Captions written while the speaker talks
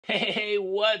Hey,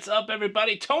 what's up,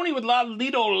 everybody? Tony with La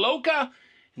Lido Loca,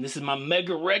 and this is my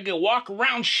Mega Rega Walk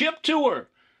Around Ship Tour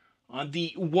on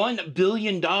the $1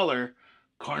 billion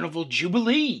Carnival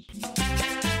Jubilee.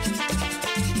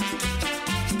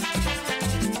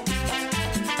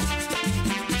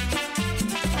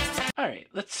 Alright,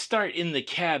 let's start in the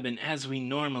cabin as we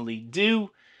normally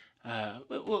do.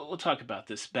 We'll talk about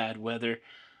this bad weather,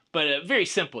 but very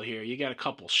simple here. You got a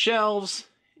couple shelves.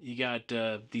 You got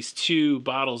these 2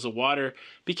 bottles of water.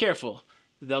 Be careful.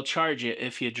 They'll charge you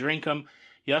if you drink them.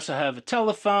 You also have a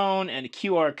telephone and a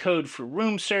QR code for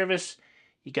room service.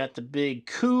 You got the big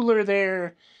cooler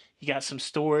there. You got some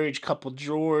storage, couple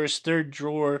drawers, 3rd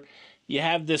drawer. You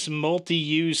have this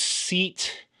multi-use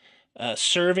seat,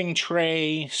 serving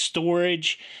tray,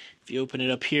 storage. If you open it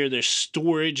up here, there's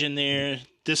storage in there.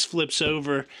 This flips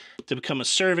over to become a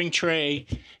serving tray.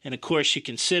 And of course, you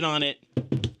can sit on it.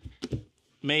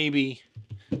 Maybe.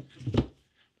 Look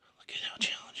at how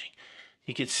challenging.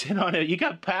 You can sit on it. You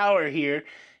got power here.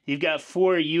 You've got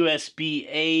 4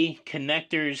 USB-A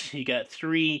connectors. You got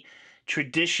 3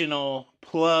 traditional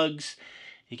plugs.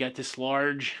 You got this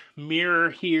large mirror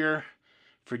here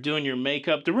for doing your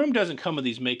makeup. The room doesn't come with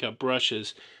these makeup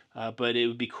brushes, but it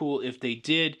would be cool if they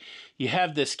did. You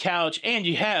have this couch, and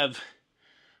you have,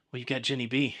 well, you got Jenny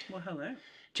B. Well, hello.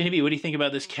 Jenny B, what do you think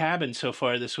about this cabin so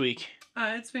far this week?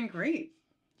 It's been great.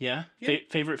 Yeah?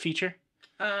 Favorite feature?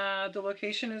 The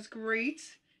location is great,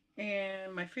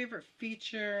 and my favorite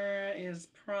feature is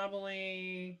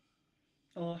probably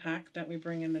a little hack that we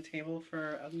bring in the table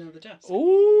for another desk.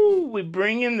 Ooh, we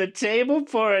bring in the table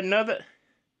for another...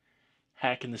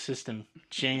 Hack in the system.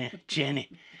 Jenny.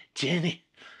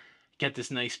 Got this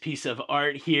nice piece of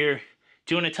art here.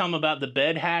 Do you want to tell them about the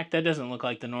bed hack? That doesn't look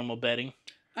like the normal bedding.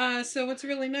 So what's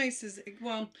really nice is,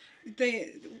 well,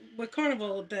 with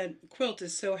Carnival, that quilt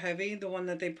is so heavy, the one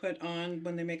that they put on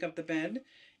when they make up the bed,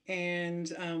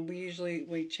 and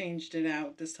we changed it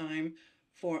out this time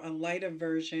for a lighter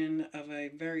version of a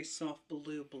very soft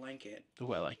blue blanket.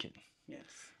 Oh, I like it. Yes.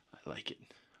 I like it.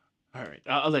 All right,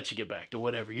 I'll let you get back to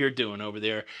whatever you're doing over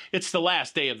there. It's the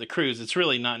last day of the cruise. It's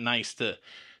really not nice to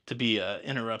be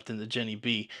interrupting the Jenny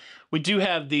B. We do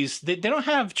have these, they don't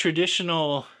have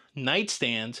traditional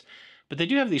nightstands, but they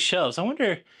do have these shelves. I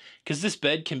wonder, because this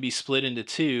bed can be split into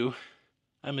 2,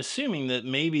 I'm assuming that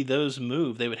maybe those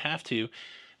move. They would have to.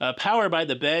 Power by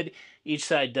the bed. Each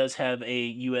side does have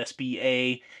a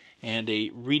USB-A and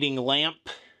a reading lamp,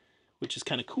 which is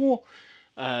kind of cool.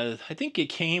 I think it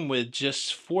came with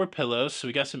just 4 pillows, so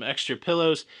we got some extra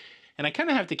pillows. And I kind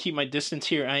of have to keep my distance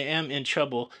here. I am in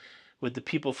trouble with the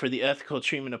people for the ethical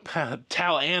treatment of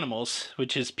towel animals,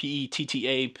 which is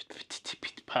PETTA.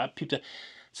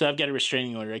 So I've got a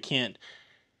restraining order. I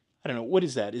don't know, what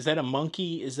is that? Is that a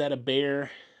monkey? Is that a bear?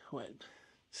 What?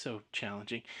 So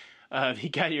challenging. You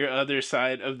got your other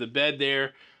side of the bed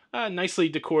there. Nicely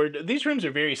decorated. These rooms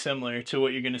are very similar to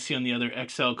what you're going to see on the other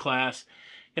XL class.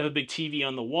 You have a big TV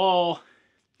on the wall.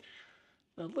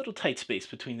 A little tight space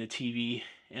between the TV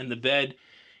and the bed.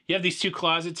 You have these 2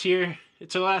 closets here.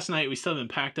 It's our last night. We still haven't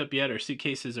packed up yet. Our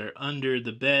suitcases are under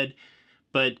the bed.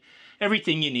 But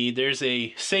everything you need. There's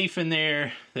a safe in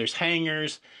there. There's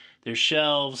hangers. There's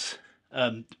shelves.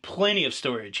 Plenty of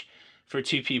storage for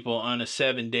 2 people on a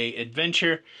 7-day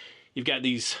adventure. You've got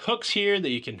these hooks here that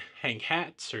you can hang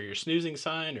hats or your snoozing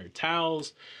sign or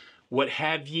towels, what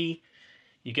have ye.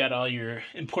 You got all your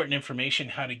important information,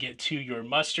 how to get to your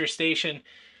muster station.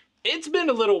 It's been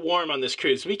a little warm on this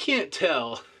cruise. We can't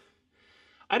tell.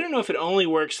 I don't know if it only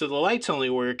works, so the lights only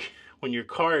work when your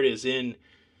card is in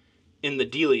the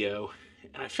dealio.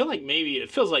 And I feel like maybe, it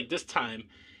feels like this time,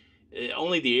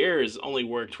 only the air is only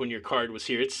worked when your card was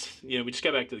here. It's, you know, we just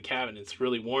got back to the cabin. It's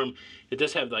really warm. It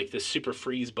does have like this super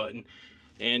freeze button,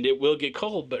 and it will get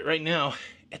cold, but right now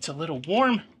it's a little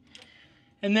warm.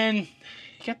 And then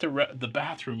you got the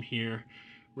bathroom here,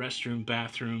 restroom,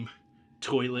 bathroom,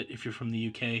 toilet if you're from the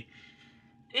UK.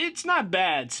 It's not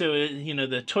bad. So, you know,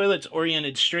 the toilet's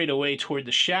oriented straight away toward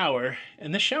the shower,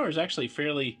 and this shower is actually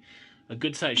fairly a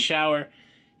good-sized shower.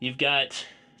 You've got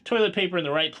toilet paper in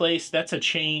the right place. That's a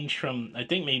change from, I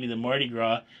think, maybe the Mardi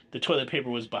Gras. The toilet paper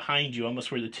was behind you,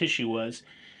 almost where the tissue was.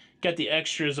 Got the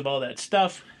extras of all that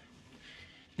stuff.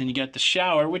 Then you got the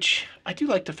shower, which I do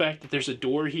like the fact that there's a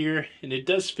door here, and it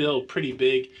does feel pretty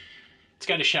big. It's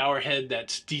got a shower head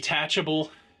that's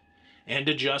detachable and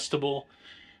adjustable.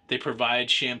 They provide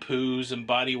shampoos and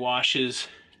body washes.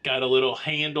 Got a little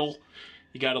handle.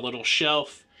 You got a little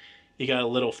shelf. You got a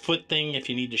little foot thing if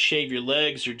you need to shave your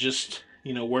legs or just,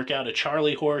 you know, work out a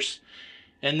Charlie horse.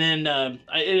 And then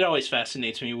it always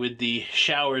fascinates me with the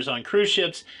showers on cruise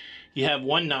ships. you have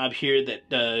one knob here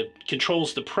that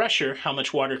controls the pressure, how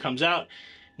much water comes out,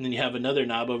 and then you have another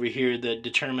knob over here that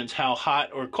determines how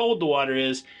hot or cold the water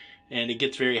is, and it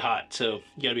gets very hot, so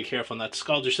you gotta be careful not to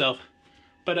scald yourself.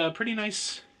 But pretty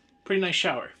nice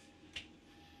shower.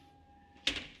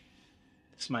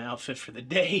 This is my outfit for the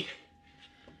day.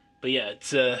 But yeah,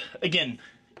 it's again,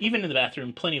 even in the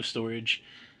bathroom, plenty of storage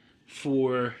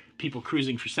for people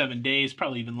cruising for 7 days,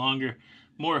 probably even longer.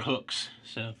 More hooks,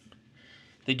 so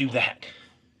they do that.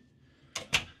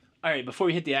 All right, before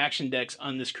we hit the action decks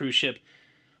on this cruise ship,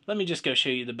 let me just go show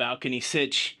you the balcony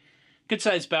sitch. Good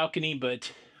sized balcony,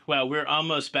 but wow, we're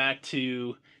almost back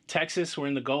to Texas. We're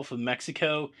in the Gulf of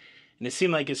Mexico, and it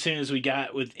seemed like as soon as we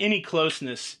got with any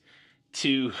closeness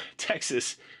to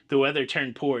Texas, the weather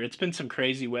turned poor. It's been some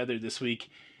crazy weather this week.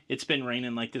 It's been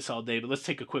raining like this all day, but let's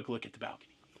take a quick look at the balcony.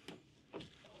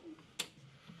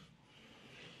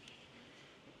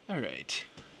 All right.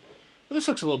 Well, this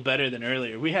looks a little better than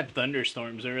earlier. We had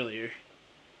thunderstorms earlier.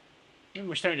 And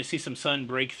we're starting to see some sun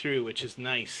break through, which is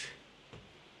nice.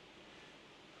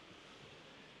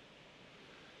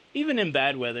 Even in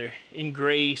bad weather, in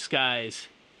gray skies,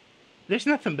 there's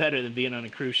nothing better than being on a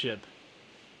cruise ship.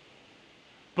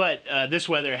 But this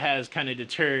weather has kind of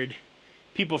deterred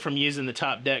people from using the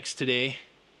top decks today,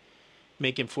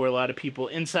 making for a lot of people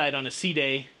inside on a sea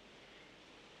day.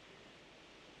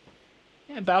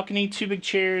 Yeah, balcony, 2 big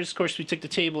chairs. Of course, we took the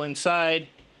table inside,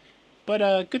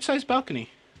 but good sized balcony.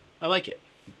 I like it.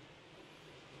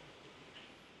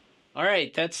 All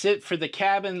right, that's it for the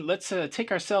cabin. Let's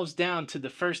take ourselves down to the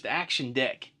first action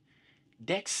deck,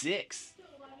 deck 6.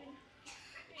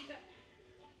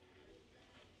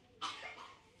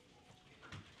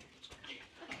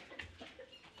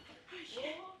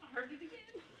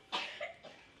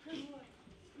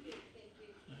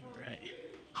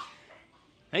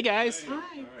 Hey guys.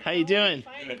 Hi. How you doing?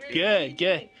 Fine. Good,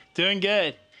 good. Doing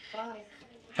good. Bye.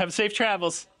 Have safe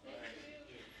travels.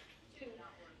 Here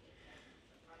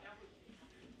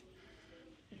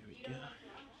we go.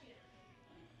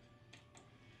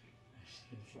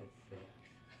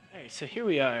 Alright, so here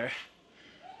we are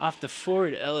off the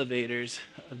forward elevators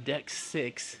of deck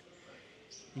 6.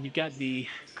 And you've got the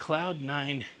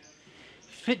Cloud9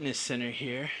 Fitness Center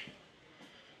here.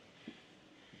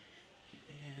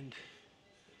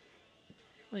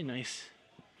 Really nice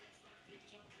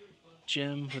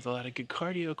gym with a lot of good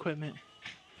cardio equipment.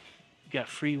 You've got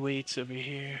free weights over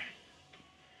here.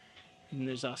 And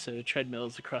there's also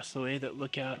treadmills across the way that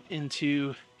look out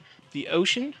into the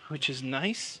ocean, which is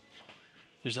nice.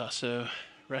 There's also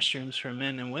restrooms for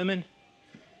men and women.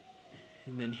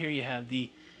 And then here you have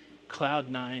the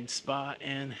Cloud9 Spa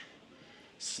and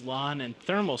Salon and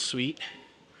Thermal Suite,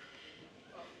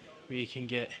 where you can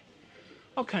get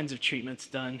all kinds of treatments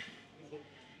done.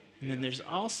 And then there's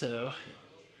also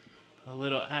a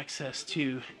little access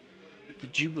to the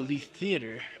Jubilee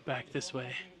Theater back this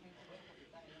way.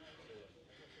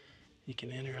 You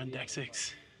can enter on deck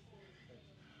 6.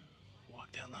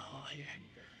 Walk down the hall here,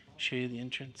 show you the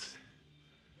entrance.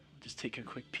 Just take a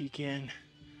quick peek in.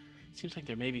 Seems like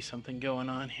there may be something going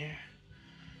on here.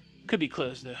 Could be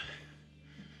closed though.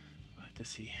 We'll have to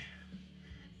see.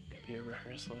 Could be a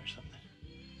rehearsal or something.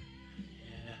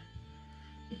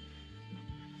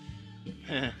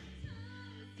 I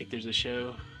think there's a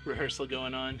show rehearsal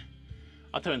going on.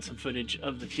 I'll throw in some footage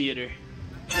of the theater.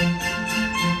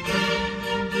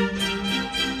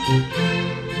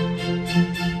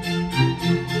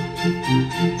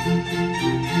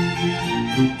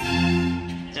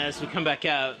 As we come back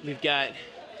out, we've got,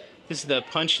 this is the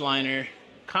Punchliner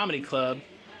Comedy Club.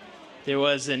 There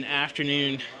was an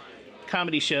afternoon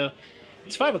comedy show.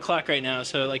 It's 5 o'clock right now,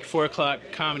 so like 4 o'clock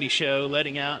comedy show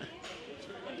letting out.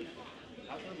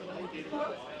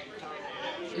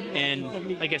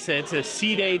 And like I said, it's a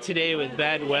sea day today with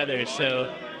bad weather,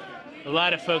 so a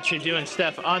lot of folks are doing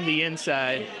stuff on the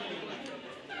inside.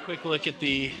 Quick look at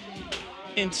the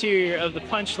interior of the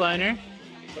Punchliner.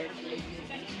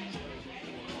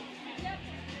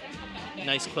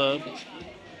 Nice club.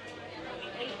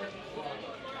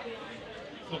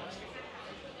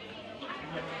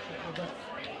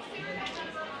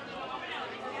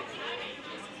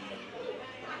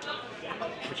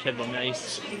 Which have a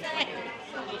nice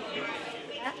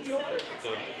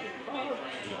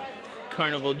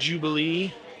Carnival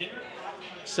Jubilee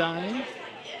sign.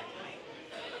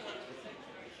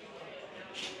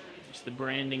 There's the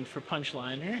branding for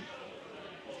Punchliner.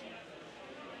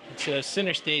 So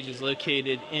center stage is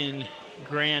located in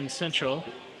Grand Central.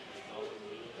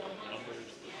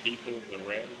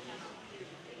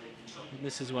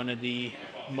 This is one of the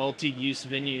multi-use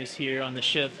venues here on the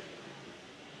ship.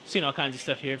 Seen all kinds of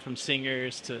stuff here, from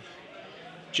singers to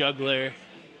juggler.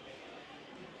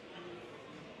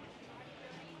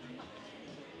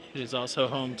 It is also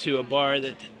home to a bar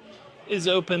that is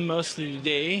open most of the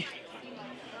day.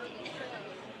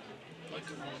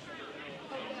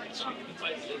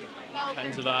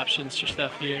 Kinds of options for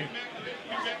stuff here.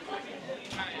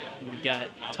 We've got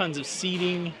tons of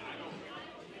seating.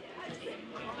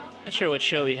 Not sure what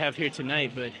show we have here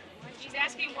tonight, but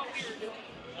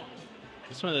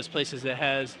it's one of those places that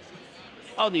has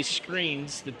all these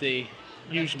screens that they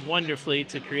use wonderfully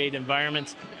to create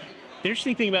environments. The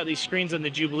interesting thing about these screens on the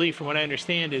Jubilee, from what I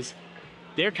understand, is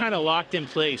they're kind of locked in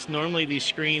place. Normally these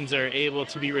screens are able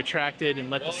to be retracted and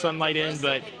let the sunlight in,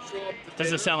 but it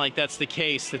doesn't sound like that's the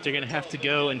case, that they're going to have to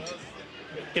go and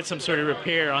get some sort of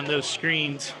repair on those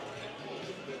screens.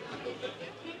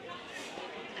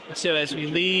 So as we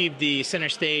leave the center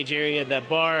stage area of that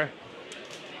bar,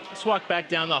 let's walk back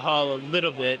down the hall a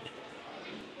little bit.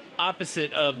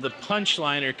 Opposite of the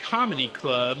Punchliner Comedy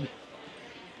Club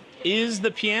is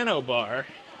the Piano Bar.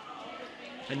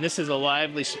 And this is a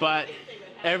lively spot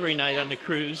every night on the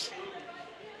cruise.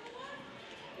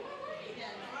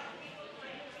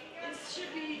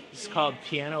 It's called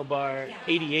Piano Bar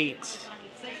 88.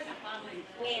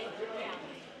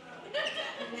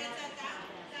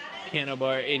 Piano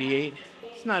Bar 88.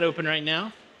 It's not open right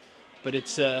now, but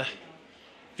it's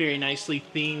very nicely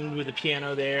themed with a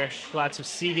piano there. Lots of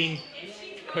seating.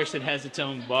 Of course, it has its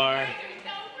own bar.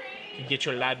 You can get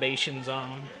your libations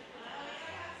on.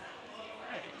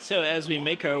 So as we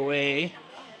make our way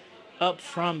up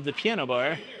from the piano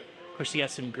bar, of course, you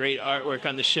got some great artwork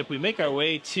on the ship. We make our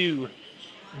way to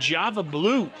Java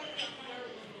Blue.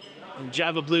 And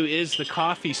Java Blue is the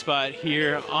coffee spot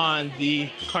here on the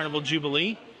Carnival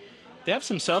Jubilee. They have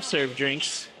some self-serve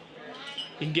drinks.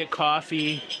 You can get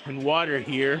coffee and water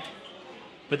here,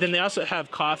 but then they also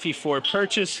have coffee for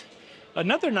purchase.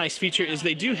 Another nice feature is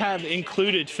they do have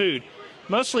included food,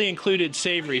 mostly included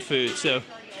savory food. So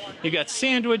you've got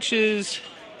sandwiches,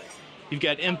 you've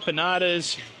got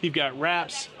empanadas, you've got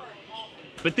wraps,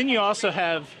 but then you also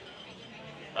have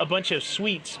a bunch of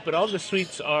sweets, but all the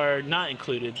sweets are not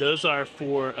included. Those are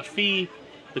for a fee.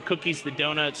 The cookies, the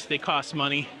donuts, they cost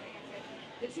money.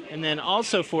 And then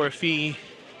also for a fee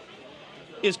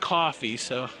is coffee.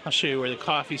 So I'll show you where the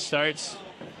coffee starts.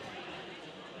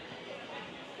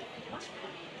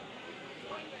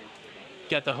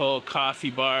 Got the whole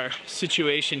coffee bar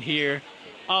situation here.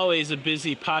 Always a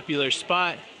busy, popular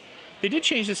spot. They did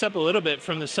change this up a little bit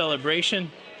from the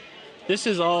celebration. This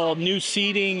is all new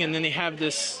seating, and then they have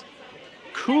this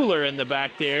cooler in the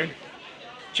back there.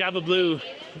 Java Blue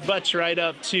butts right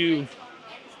up to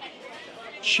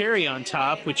Cherry on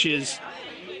Top, which is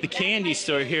the candy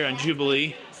store here on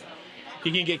Jubilee.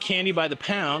 You can get candy by the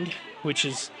pound, which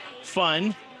is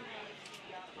fun.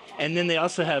 And then they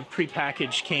also have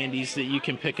prepackaged candies that you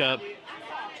can pick up.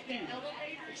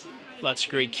 Lots of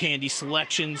great candy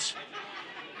selections.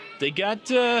 They got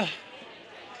the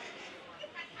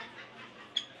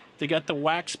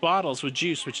wax bottles with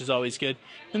juice, which is always good.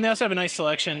 And they also have a nice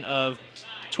selection of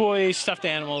toys, stuffed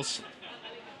animals,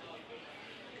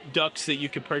 ducks that you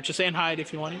could purchase, and hide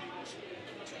if you wanted.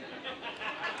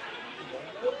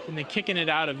 And then kicking it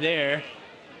out of there,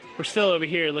 we're still over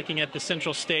here looking at the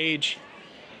central stage.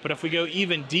 But if we go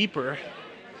even deeper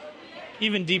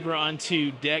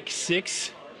onto deck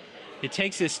 6, it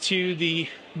takes us to the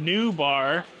new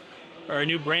bar, or a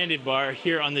new branded bar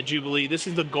here on the Jubilee. This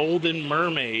is the Golden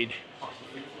Mermaid.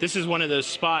 This is one of those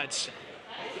spots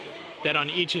that on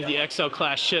each of the XL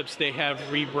class ships they have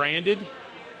rebranded.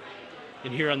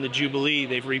 And here on the Jubilee,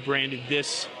 they've rebranded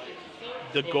this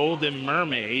the Golden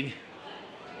Mermaid.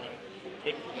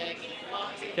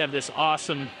 They have this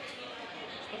awesome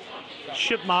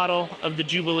ship model of the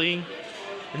Jubilee.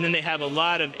 And then they have a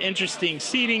lot of interesting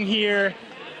seating here.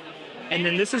 And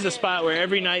then this is a spot where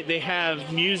every night they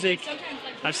have music.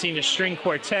 I've seen a string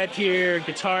quartet here,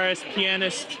 guitarist,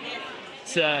 pianist.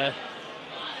 It's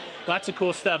lots of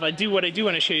cool stuff. What I do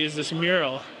want to show you is this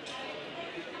mural.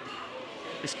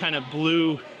 This kind of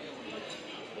blue.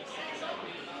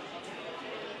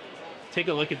 Take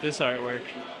a look at this artwork.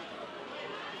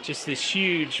 Just this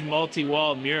huge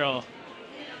multi-wall mural.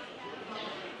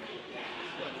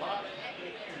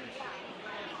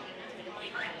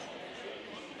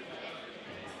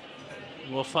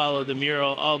 We'll follow the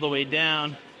mural all the way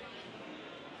down.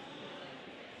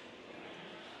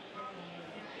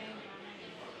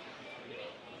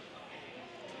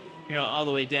 Mural all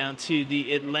the way down to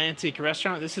the Atlantic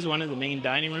restaurant. This is one of the main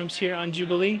dining rooms here on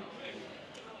Jubilee.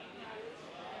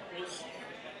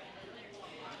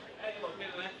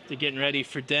 They're getting ready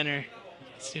for dinner.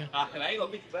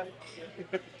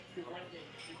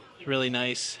 It's really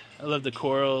nice. I love the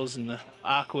corals and the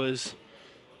aquas,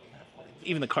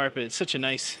 even the carpet. It's such a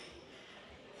nice.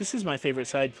 This is my favorite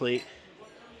side plate.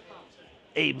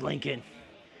 Abe Lincoln.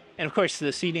 And of course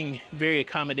the seating very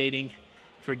accommodating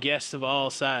for guests of all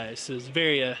sizes. So it's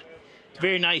very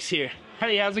nice here.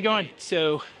 Hey, how's it going?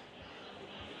 So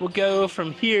we'll go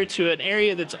from here to an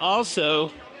area that's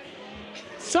also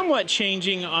somewhat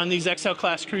changing on these XL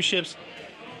class cruise ships.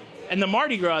 And the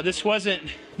Mardi Gras, this wasn't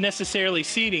necessarily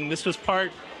seating. This was part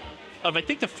of, I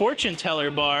think, the fortune teller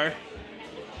bar.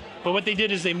 But what they did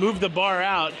is they moved the bar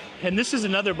out, and this is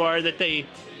another bar that they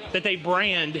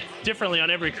brand differently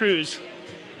on every cruise.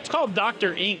 It's called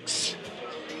Dr. Inks.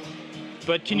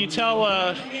 But can you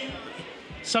tell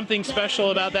something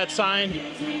special about that sign?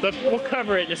 But we'll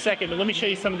cover it in a second, but let me show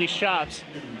you some of these shops.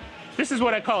 This is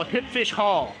what I call Hip Fish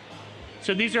Hall.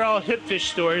 So these are all Hip Fish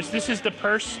stores. This is the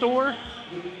purse store.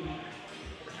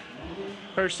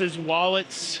 Purses,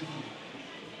 wallets.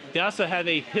 They also have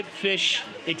a Hip Fish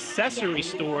accessory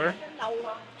store.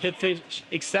 Hip Fish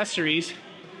accessories.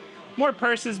 More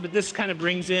purses, but this kind of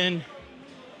brings in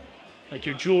like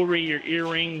your jewelry, your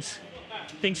earrings,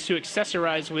 things to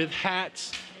accessorize with,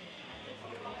 hats.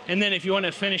 And then if you want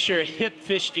to finish your Hip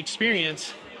Fish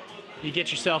experience, you get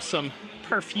yourself some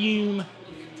perfume.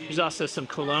 There's also some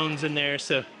colognes in there,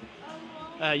 so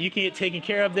you can get taken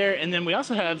care of there. And then we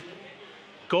also have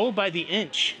gold by the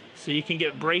inch. So you can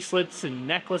get bracelets and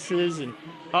necklaces and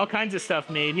all kinds of stuff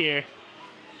made here.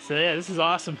 So yeah, this is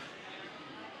awesome.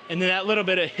 And then that little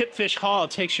bit of Hip Fish Hall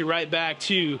takes you right back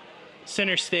to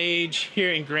center stage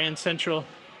here in Grand Central.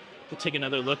 We'll take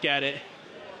another look at it.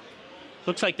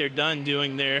 Looks like they're done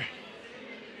doing their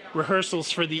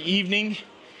rehearsals for the evening.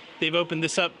 They've opened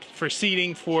this up for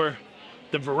seating for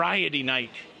the variety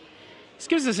night. This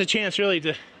gives us a chance really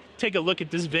to take a look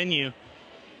at this venue.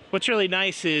 What's really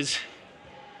nice is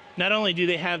not only do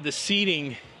they have the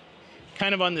seating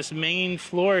kind of on this main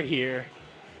floor here,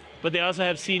 but they also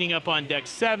have seating up on deck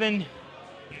 7,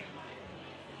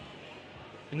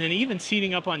 and then even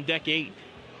seating up on deck 8.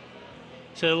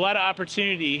 So a lot of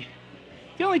opportunity.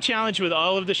 The only challenge with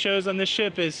all of the shows on this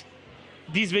ship is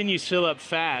these venues fill up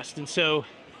fast, and so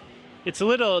it's a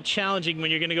little challenging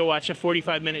when you're going to go watch a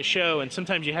 45-minute show, and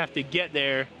sometimes you have to get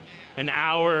there an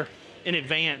hour in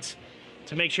advance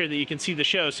to make sure that you can see the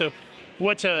show. So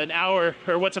what's an hour,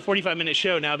 or what's a 45-minute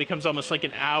show now becomes almost like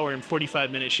an hour and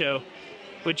 45-minute show,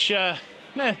 which, that's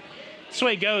the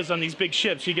way it goes on these big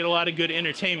ships. You get a lot of good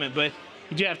entertainment, but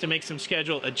you do have to make some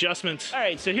schedule adjustments. All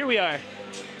right, so here we are,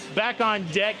 back on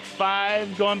deck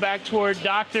 5, going back toward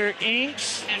Dr.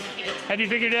 Inks. Have you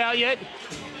figured it out yet?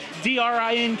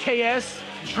 DRINKS,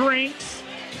 drinks.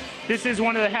 This is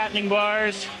one of the happening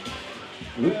bars.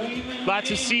 Lots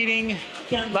of seating,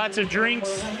 lots of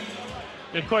drinks.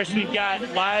 And of course, we've got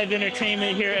live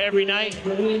entertainment here every night.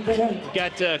 We've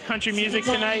got country music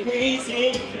tonight.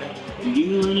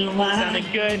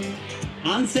 Sounding good.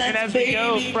 And as we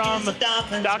go from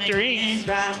Dr. Inks,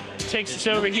 takes us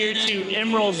over here to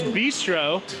Emerald's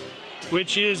Bistro,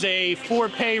 which is a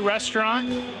for-pay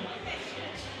restaurant.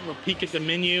 We'll peek at the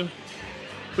menu.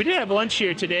 We did have lunch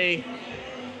here today.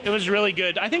 It was really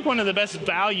good. I think one of the best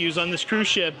values on this cruise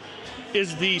ship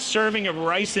is the serving of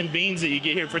rice and beans that you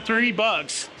get here for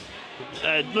 $3.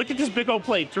 Look at this big old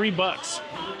plate, $3.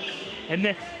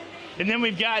 And then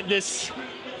we've got this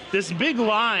big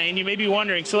line. You may be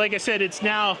wondering. So like I said, it's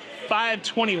now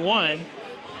 5:21.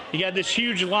 You got this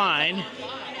huge line.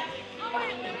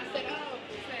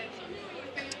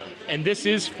 And this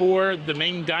is for the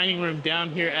main dining room down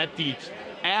here at the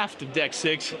aft of deck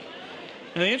 6.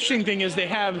 And the interesting thing is they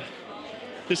have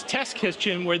this test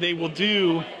kitchen where they will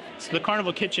do, it's the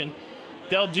Carnival kitchen,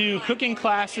 they'll do cooking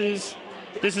classes.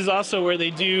 This is also where they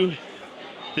do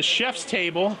the chef's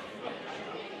table.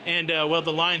 And well,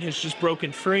 the line has just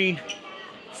broken free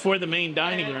for the main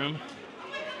dining room.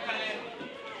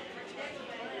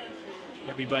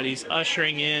 Everybody's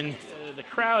ushering in. The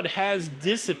crowd has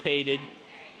dissipated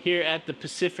here at the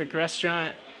Pacific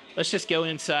restaurant. Let's just go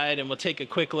inside and we'll take a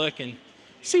quick look and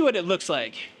see what it looks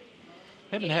like.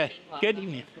 Haven't had. Good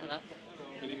evening.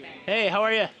 Hey, how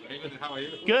are you? How are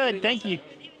you? Good, thank you.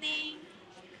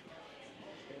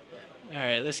 All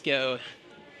right, let's go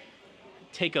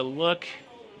take a look.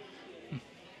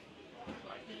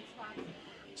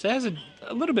 So it has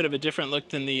a little bit of a different look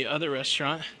than the other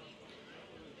restaurant.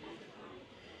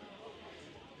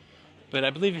 But I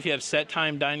believe if you have set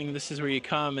time dining, this is where you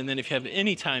come. And then if you have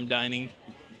anytime dining,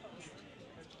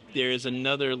 there is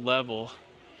another level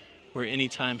where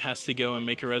anytime has to go and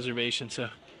make a reservation. So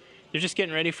they're just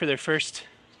getting ready for their first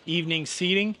evening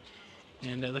seating.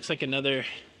 And it looks like another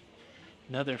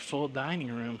Another full dining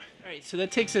room. All right, so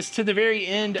that takes us to the very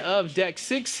end of deck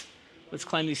 6. Let's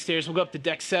climb these stairs. We'll go up to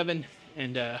deck 7,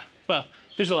 and well,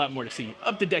 there's a lot more to see.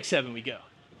 Up to deck 7 we go.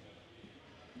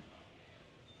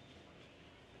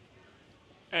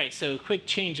 All right, so quick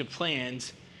change of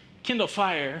plans. Kindle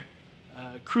Fire,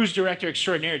 cruise director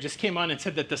extraordinaire, just came on and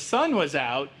said that the sun was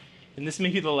out, and this may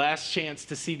be the last chance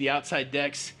to see the outside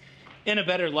decks in a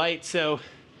better light. So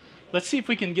let's see if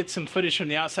we can get some footage from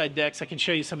the outside decks. I can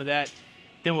show you some of that.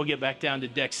 Then we'll get back down to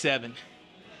deck 7.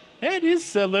 It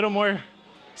is a little more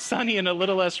sunny and a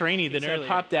little less rainy than earlier.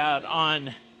 Popped out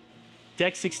on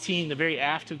deck 16, the very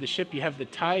aft of the ship. You have the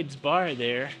Tides bar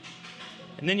there.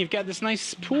 And then you've got this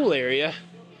nice pool area.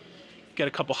 You've got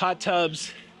a couple hot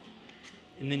tubs.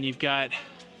 And then you've got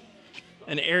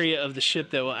an area of the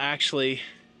ship that will actually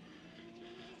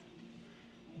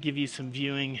give you some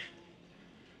viewing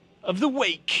of the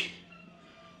wake.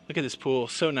 Look at this pool,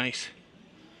 so nice.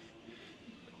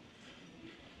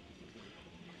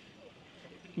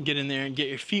 You can get in there and get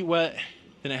your feet wet.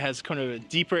 Then it has kind of a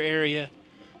deeper area.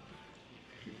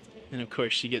 And of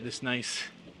course you get this nice,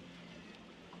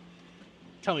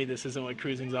 tell me this isn't what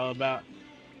cruising's all about.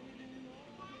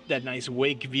 That nice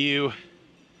wake view.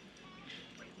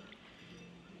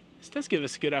 This does give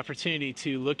us a good opportunity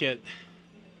to look at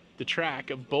the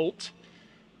track of Bolt,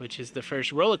 which is the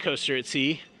first roller coaster at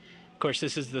sea. Of course,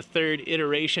 this is the 3rd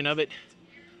iteration of it.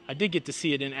 I did get to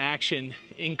see it in action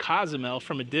in Cozumel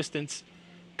from a distance.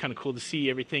 Kind of cool to see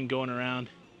everything going around.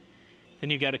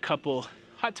 Then you've got a couple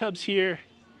hot tubs here.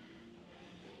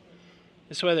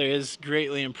 This weather is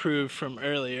greatly improved from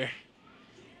earlier.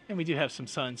 And we do have some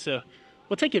sun, so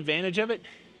we'll take advantage of it.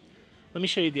 Let me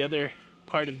show you the other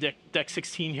part of deck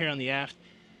 16 here on the aft.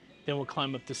 Then we'll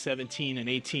climb up to 17 and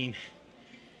 18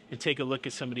 and take a look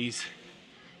at some of these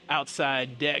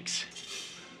outside decks.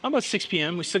 Almost 6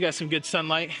 p.m. We still got some good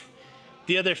sunlight.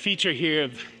 The other feature here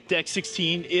of deck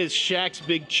 16 is Shaq's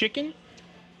Big Chicken.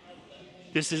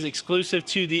 This is exclusive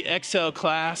to the XL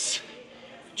class.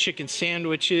 Chicken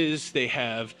sandwiches, they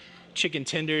have chicken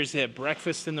tenders, they have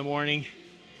breakfast in the morning.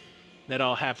 That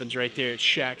all happens right there at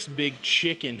Shaq's Big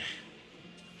Chicken.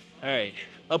 All right,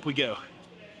 up we go.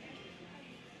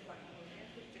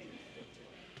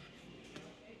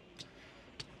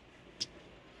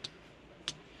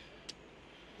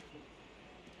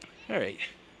 All right,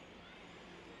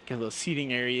 got a little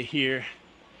seating area here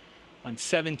on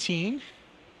 17.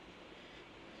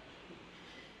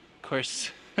 Of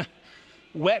course,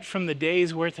 wet from the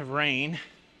day's worth of rain.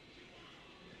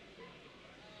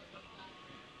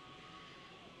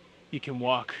 You can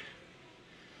walk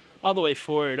all the way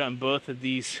forward on both of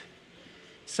these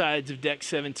sides of deck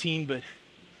 17, but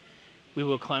we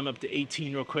will climb up to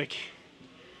 18 real quick.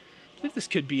 I believe this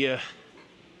could be a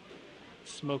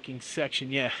smoking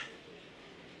section, yeah.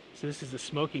 So this is the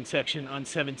smoking section on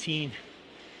 17.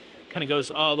 Kind of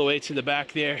goes all the way to the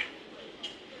back there,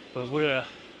 but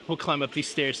we'll climb up these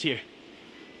stairs here.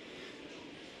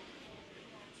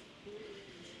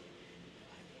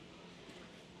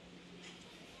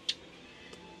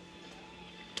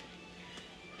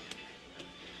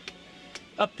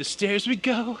 Up the stairs we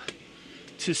go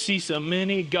to see some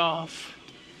mini golf.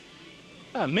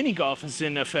 Mini golf is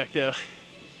in effect though.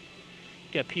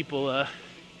 Got people,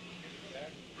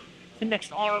 the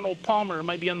next Arnold Palmer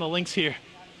might be on the links here.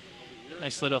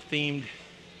 Nice little themed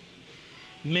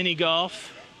mini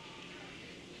golf.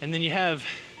 And then you have,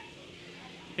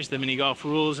 here's the mini golf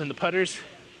rules and the putters.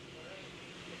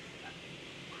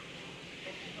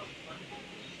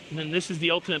 And then this is the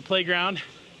ultimate playground,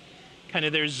 kind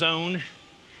of their zone.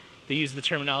 They use the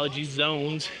terminology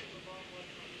zones.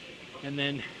 And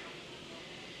then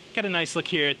got a nice look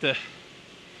here at the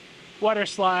water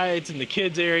slides and the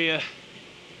kids area.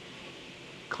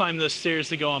 Climb those stairs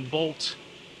to go on Bolt.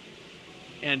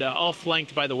 And all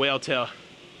flanked by the whale tail.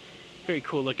 Very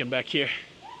cool looking back here.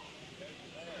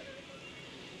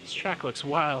 This track looks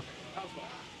wild.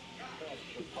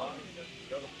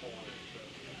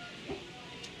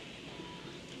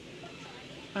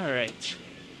 All right.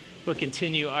 We'll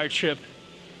continue our trip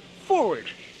forward.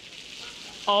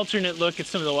 Alternate look at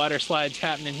some of the water slides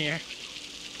happening here.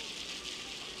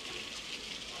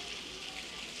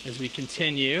 As we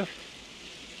continue.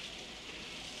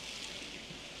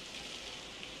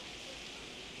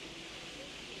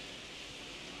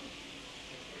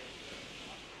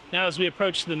 Now as we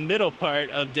approach the middle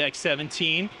part of deck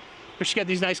 17, which got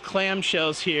these nice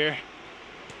clamshells here.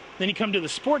 Then you come to the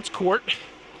sports court,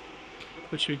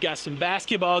 which we've got some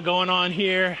basketball going on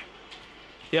here.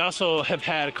 They also have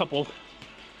had a couple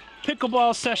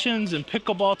pickleball sessions and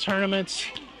pickleball tournaments.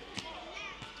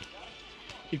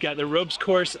 You've got the ropes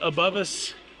course above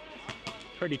us.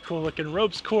 Pretty cool looking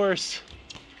ropes course.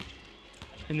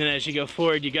 And then as you go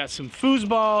forward, you got some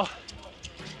foosball.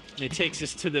 And it takes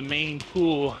us to the main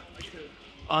pool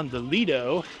on the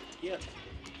Lido.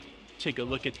 Take a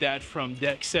look at that from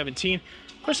deck 17.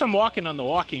 Of course, I'm walking on the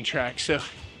walking track, so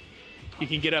you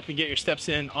can get up and get your steps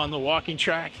in on the walking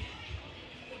track.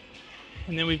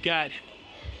 And then we've got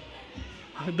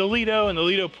the Lido and the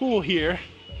Lido pool here.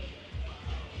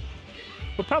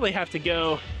 We'll probably have to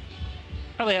go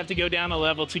down a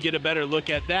level to get a better look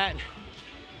at that.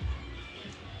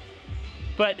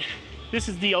 But this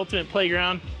is the ultimate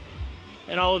playground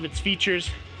and all of its features.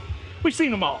 We've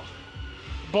seen them all.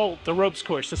 Bolt, the ropes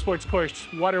course, the sports course,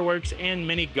 waterworks, and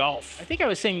mini golf. I think I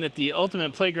was saying that the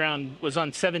ultimate playground was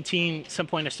on 17. At some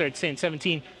point I started saying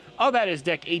 17. All that is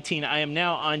deck 18. I am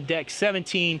now on deck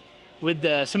 17 with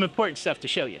some important stuff to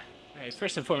show you. All right,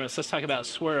 first and foremost, let's talk about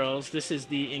Swirls. This is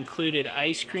the included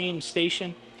ice cream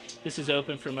station. This is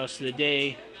open for most of the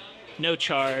day, no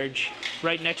charge.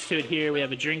 Right next to it here, we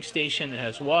have a drink station that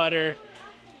has water.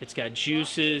 It's got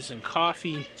juices and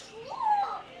coffee. And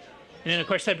then, of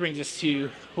course, that brings us to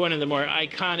one of the more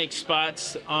iconic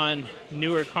spots on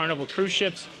newer Carnival cruise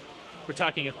ships. We're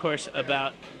talking, of course,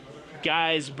 about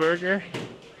Guy's Burger.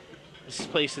 This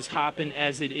place is hopping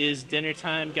as it is dinner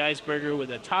time. Guy's Burger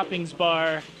with a toppings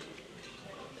bar.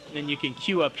 And then you can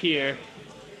queue up here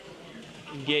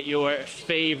and get your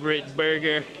favorite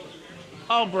burger.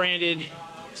 All branded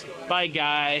by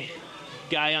Guy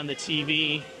on the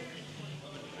TV.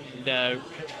 And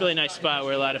really nice spot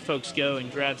where a lot of folks go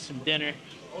and grab some dinner.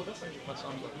 Looks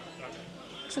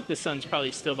like the sun's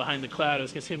probably still behind the cloud. I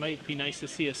was gonna say it might be nice to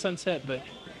see a sunset, but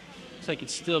looks like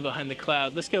it's still behind the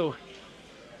cloud. Let's go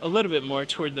a little bit more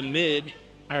toward the mid.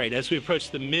 All right, as we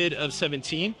approach the mid of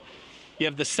 17, you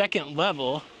have the second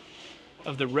level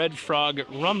of the Red Frog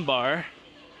Rum Bar.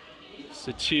 It's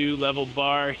a 2-level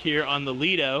bar here on the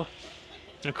Lido.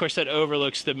 And of course that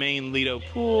overlooks the main Lido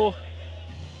pool.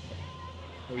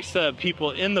 We still have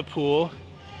people in the pool.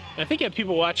 And I think you have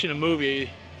people watching a movie.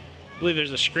 I believe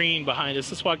there's a screen behind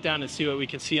us. Let's walk down and see what we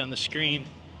can see on the screen.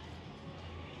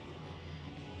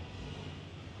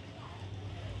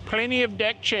 Plenty of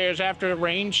deck chairs after a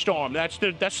rainstorm. That's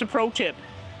the pro tip.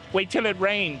 Wait till it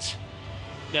rains.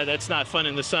 Yeah, that's not fun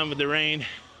in the sun with the rain.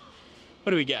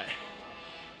 What do we got?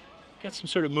 Got some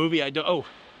sort of movie. Oh,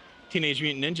 Teenage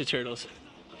Mutant Ninja Turtles.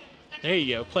 There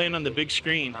you go, playing on the big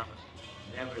screen.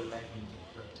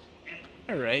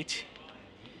 All right.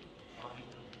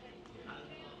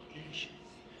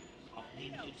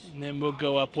 And then we'll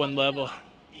go up one level.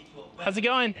 How's it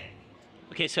going?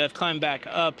 Okay, so I've climbed back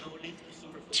up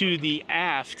to the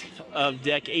aft of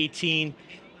deck 18,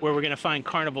 where we're gonna find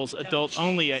Carnival's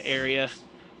adult-only area,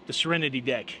 the Serenity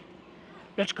deck.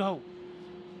 Let's go.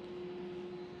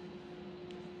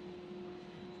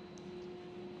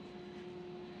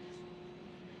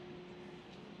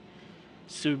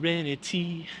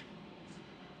 Serenity,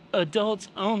 adults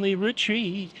only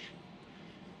retreat.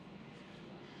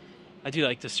 I do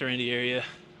like the Serenity area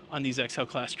on these XL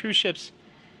class cruise ships.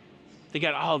 They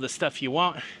got all the stuff you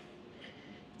want.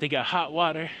 They got hot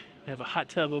water. We have a hot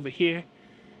tub over here.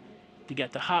 They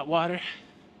got the hot water.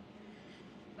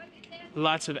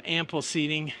 Lots of ample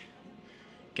seating.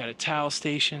 Got a towel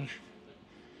station.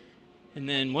 And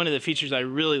then one of the features I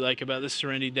really like about this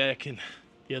Serenity deck and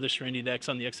the other Serenity decks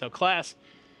on the XL class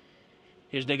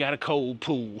is they got a cold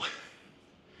pool.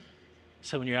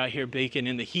 So when you're out here baking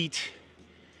in the heat,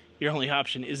 your only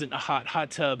option isn't a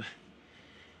hot tub.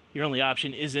 Your only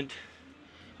option isn't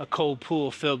a cold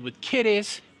pool filled with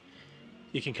kitties.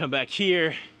 You can come back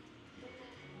here,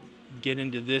 get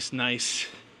into this nice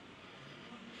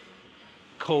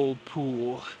cold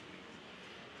pool.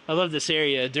 I love this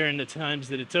area during the times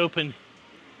that it's open.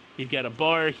 You've got a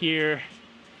bar here.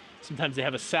 Sometimes they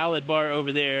have a salad bar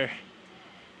over there.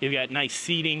 You've got nice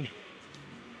seating. And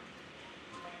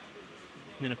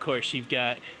then of course you've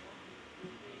got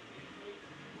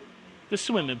the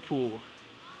swimming pool.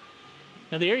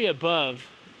 Now the area above,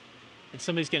 and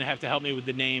somebody's gonna have to help me with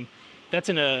the name, that's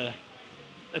a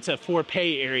for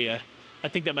pay area. I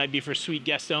think that might be for suite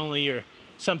guests only or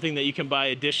something that you can buy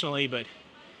additionally, but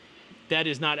that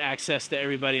is not access to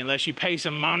everybody unless you pay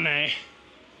some money.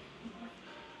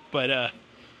 But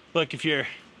look, if you're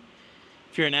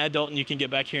an adult and you can get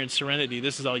back here in Serenity,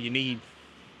 this is all you need.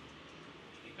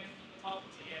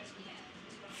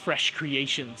 Fresh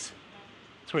Creations.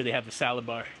 That's where they have the salad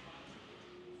bar.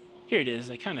 Here it is.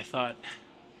 I kind of thought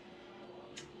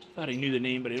I knew the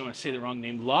name, but I don't want to say the wrong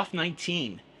name. Loft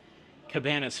 19.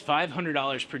 Cabanas,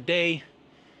 $500 per day,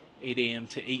 8 a.m.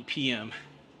 to 8 p.m.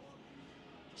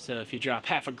 So if you drop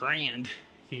 $half a grand,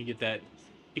 you can get that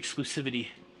exclusivity.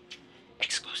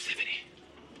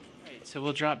 So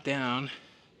we'll drop down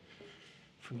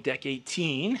from deck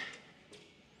 18.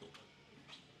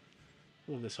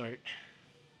 Love this art.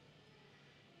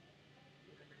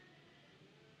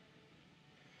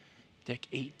 Deck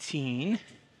 18.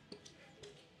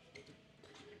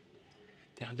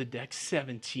 Down to deck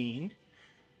 17.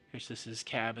 Here's this is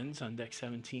cabins on deck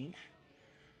 17.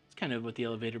 It's kind of what the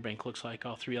elevator bank looks like.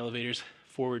 All three elevators,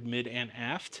 forward, mid, and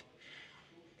aft.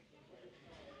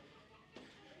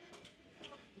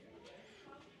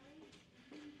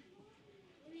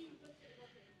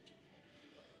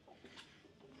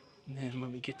 And then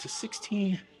when we get to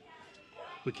 16,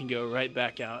 we can go right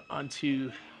back out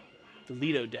onto the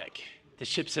Lido deck. The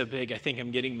ship's so big, I think I'm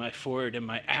getting my forward and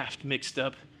my aft mixed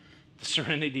up. The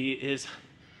Serenity is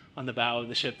on the bow of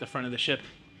the ship, the front of the ship.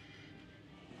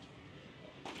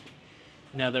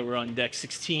 Now that we're on deck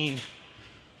 16,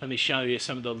 let me show you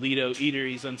some of the Lido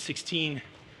eateries on 16,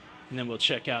 and then we'll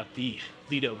check out the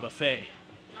Lido buffet.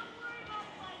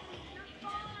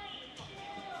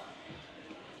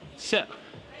 So,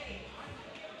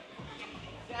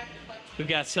 we've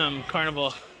got some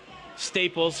Carnival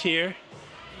staples here.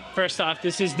 First off,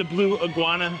 this is the Blue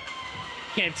Iguana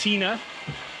Cantina,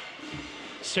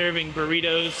 serving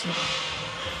burritos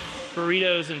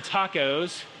and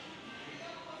tacos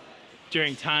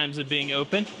during times of being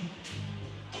open.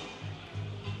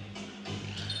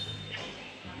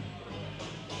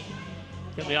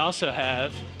 Then we also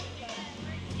have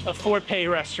a for-pay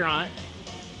restaurant,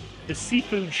 the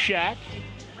Seafood Shack.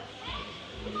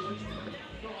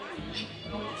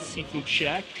 Seafood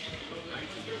Shack.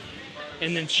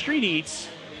 And then street eats.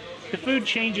 The food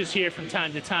changes here from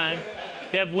time to time.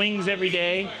 They have wings every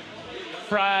day,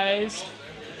 fries,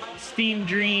 steamed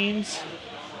dreams,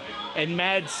 and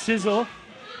mad sizzle.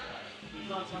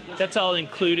 That's all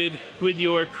included with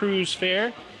your cruise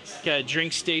fare. Got a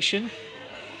drink station.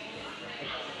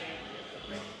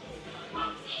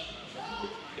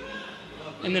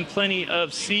 And then plenty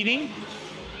of seating.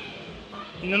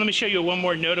 And then let me show you one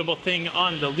more notable thing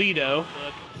on the Lido.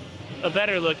 A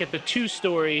better look at the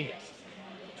two-story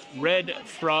Red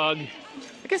Frog.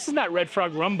 I guess it's not Red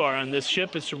Frog Rum Bar on this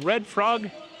ship. It's Red Frog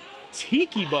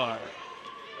Tiki Bar.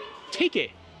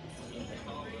 Tiki.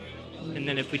 And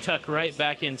then if we tuck right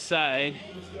back inside,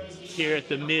 here at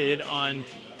the mid on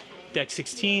deck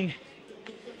 16,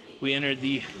 we enter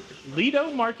the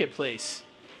Lido Marketplace,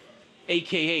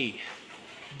 aka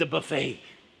the buffet.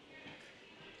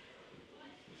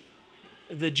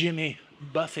 The Jimmy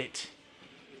Buffett.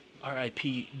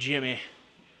 R.I.P. Jimmy.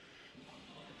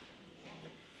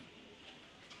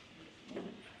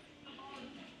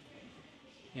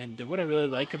 And what I really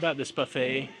like about this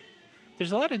buffet,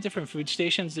 there's a lot of different food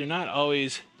stations. They're not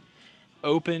always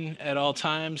open at all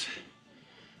times,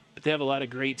 but they have a lot of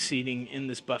great seating in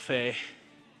this buffet.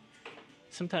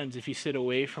 Sometimes if you sit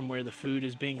away from where the food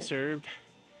is being served,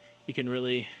 you can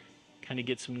really kind of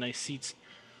get some nice seats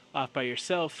off by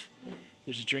yourself.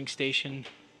 There's a drink station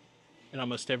in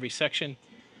almost every section,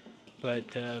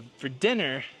 but for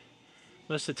dinner,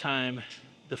 most of the time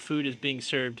the food is being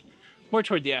served more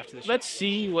toward the after the show. Let's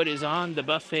see what is on the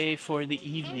buffet for the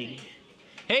evening.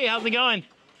 Hey, how's it going?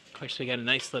 Of course, we got a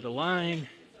nice little line.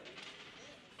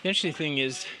 The interesting thing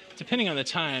is, depending on the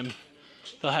time,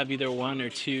 they'll have either one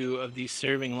or two of these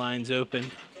serving lines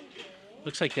open.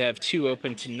 Looks like they have two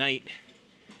open tonight,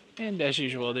 and as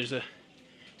usual, there's a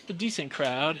decent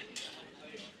crowd.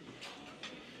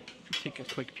 Take a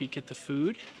quick peek at the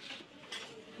food.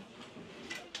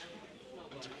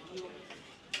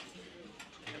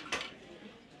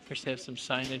 First, they have some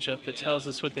signage up that tells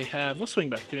us what they have. We'll swing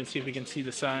back through and see if we can see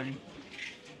the sign.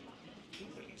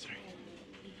 Sorry.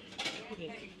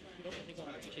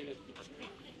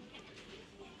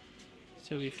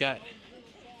 So we've got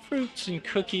fruits and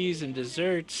cookies and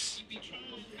desserts.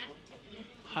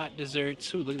 Hot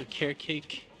desserts. Ooh, look at the carrot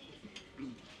cake.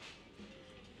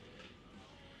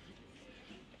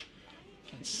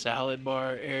 Salad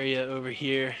bar area over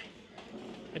here.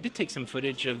 I did take some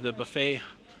footage of the buffet.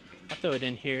 I'll throw it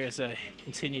in here as I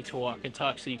continue to walk and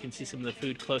talk so you can see some of the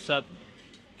food close up.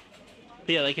 But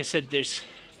yeah, like I said, there's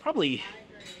probably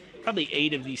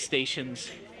 8 of these stations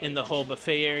in the whole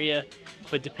buffet area,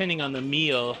 but depending on the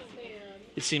meal,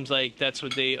 it seems like that's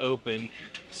what they open.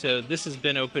 So this has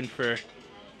been open for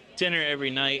dinner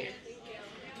every night.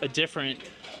 A different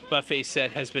buffet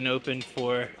set has been open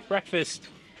for breakfast,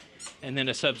 and then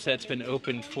a subset's been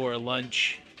open for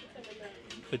lunch.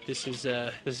 But this is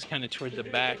kind of toward the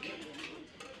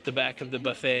back of the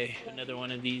buffet. Another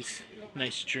one of these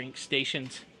nice drink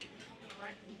stations.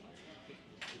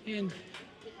 And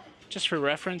just for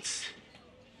reference,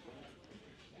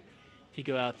 if you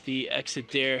go out the exit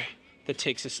there, That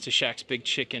takes us to Shaq's Big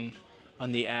Chicken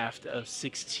on the aft of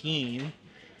 16.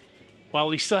 While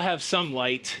we still have some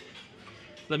light,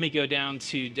 let me go down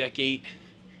to deck 8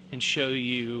 and show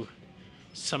you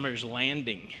Summer's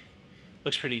Landing.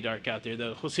 Looks pretty dark out there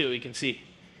though. We'll see what we can see.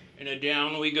 And then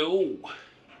down we go.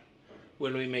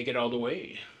 Will we make it all the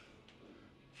way?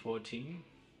 14,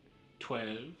 12,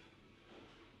 we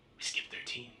skipped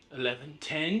 13, 11,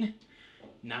 10,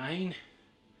 9.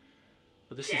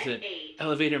 Well, this is an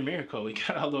elevator miracle. We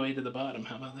got all the way to the bottom.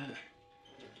 How about that?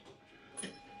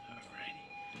 Alrighty.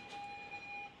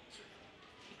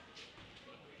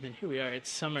 Then here we are at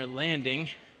Summer Landing,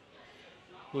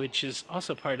 which is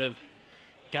also part of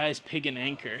Guy's Pig and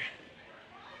Anchor.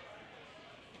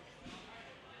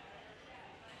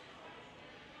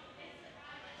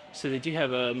 So they do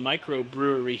have a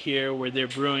microbrewery here where they're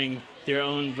brewing their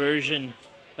own version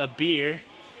of beer.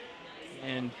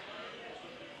 And,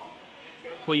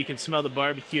 well, you can smell the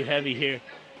barbecue heavy here.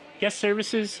 Guest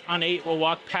services on 8 will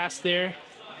walk past there.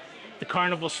 The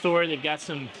Carnival store, they've got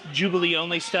some Jubilee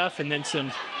only stuff and then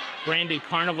some branded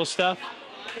Carnival stuff.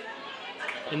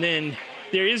 And then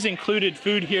there is included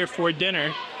food here for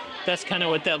dinner. That's kind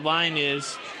of what that line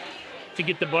is. To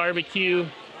get the barbecue.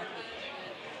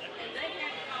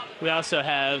 We also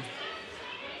have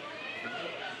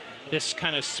this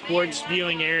kind of sports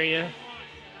viewing area.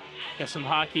 Got some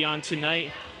hockey on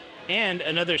tonight. And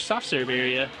another soft serve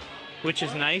area, which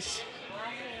is nice.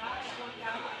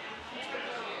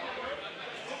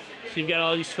 So you've got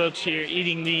all these folks here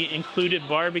eating the included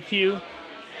barbecue.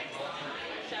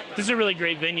 This is a really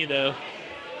great venue though.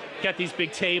 Got these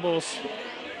big tables.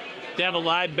 They have a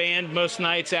live band most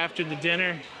nights after the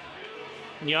dinner.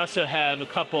 And you also have a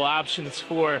couple options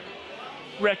for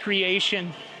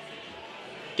recreation.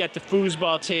 Got the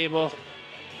foosball table.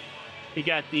 You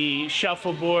got the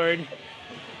shuffleboard.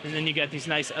 And then you got these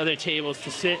nice other tables to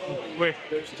sit.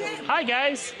 Hi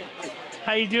guys.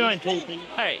 How you doing?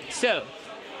 All right, so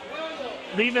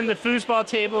leaving the foosball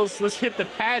tables, let's hit the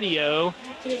patio,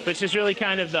 which is really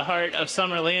kind of the heart of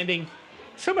Summer Landing.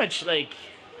 So much like,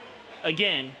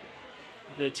 again,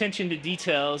 the attention to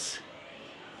details,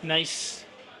 nice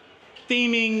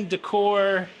theming,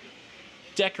 decor,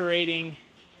 decorating.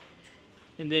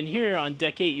 And then here on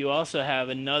deck 8, you also have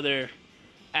another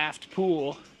aft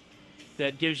pool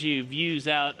that gives you views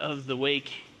out of the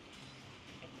wake.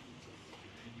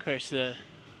 Of course,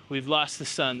 we've lost the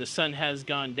sun. The sun has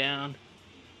gone down.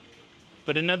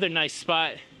 But another nice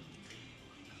spot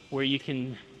where you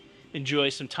can enjoy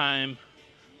some time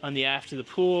on the aft of the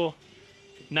pool.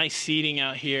 Nice seating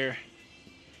out here.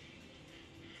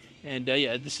 And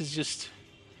yeah, this is just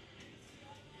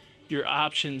your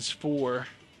options for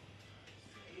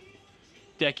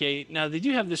deck 8. Now they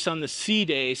do have this on the sea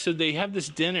day, so they have this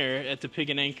dinner at the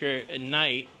Pig and Anchor at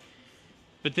night,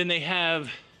 but then they have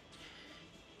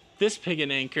this Pig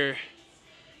and Anchor,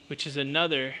 which is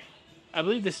another, I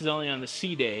believe this is only on the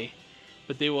sea day,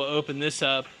 but they will open this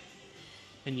up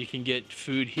and you can get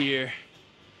food here.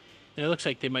 And it looks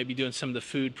like they might be doing some of the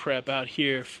food prep out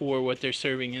here for what they're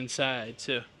serving inside.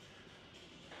 So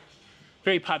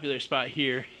very popular spot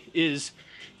here is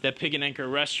that Pig and Anchor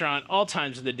restaurant all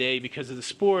times of the day because of the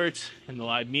sports and the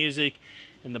live music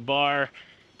and the bar.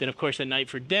 Then of course at night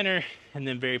for dinner, and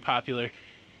then very popular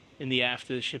in the aft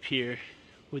of the ship here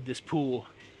with this pool,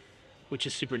 which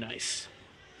is super nice.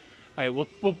 All right,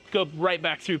 we'll go right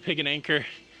back through Pig and Anchor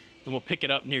and we'll pick it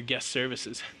up near guest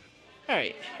services. All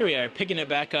right, here we are, picking it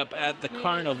back up at the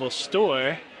Carnival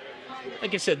store.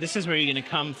 Like I said, this is where you're gonna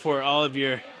come for all of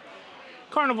your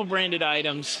Carnival branded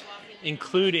items,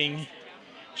 including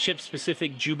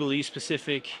ship-specific,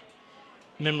 Jubilee-specific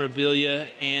memorabilia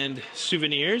and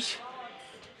souvenirs.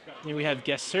 Then we have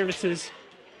guest services.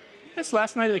 That's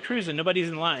last night of the cruise and nobody's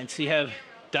in line. So you have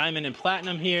Diamond and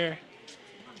Platinum here.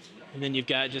 And then you've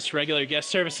got just regular guest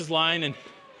services line, and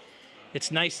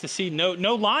it's nice to see no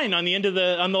line on the end of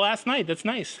on the last night. That's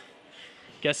nice.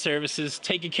 Guest services,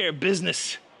 taking care of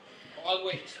business.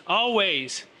 Always.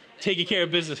 Always taking care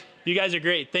of business. You guys are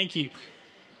great. Thank you.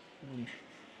 And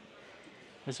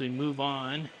as we move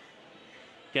on,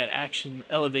 got action,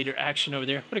 elevator action over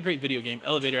there. What a great video game,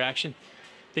 elevator action.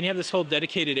 Then you have this whole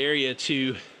dedicated area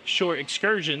to shore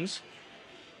excursions.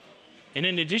 And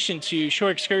in addition to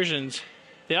shore excursions,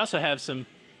 they also have some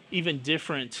even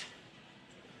different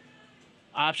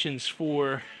options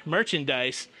for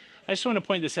merchandise. I just want to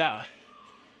point this out.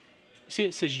 See,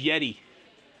 it says Yeti.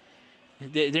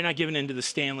 They're not giving into the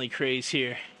Stanley craze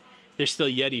here. They're still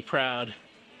Yeti proud.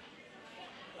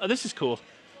 Oh, this is cool.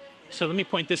 So let me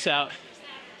point this out.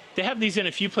 They have these in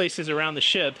a few places around the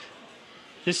ship.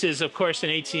 This is, of course, an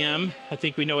ATM. I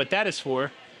think we know what that is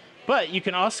for. But you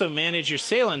can also manage your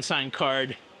sale and sign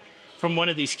card from one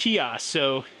of these kiosks.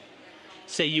 So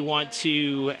say you want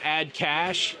to add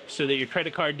cash so that your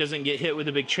credit card doesn't get hit with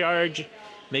a big charge.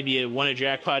 Maybe you won a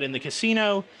jackpot in the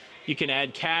casino. You can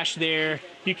add cash there.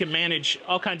 You can manage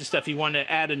all kinds of stuff. You want to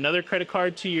add another credit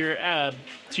card to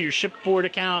your shipboard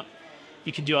account.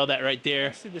 You can do all that right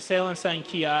there. The sale and sign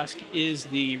kiosk is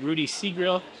the Rudy Sea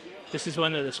Grill. This is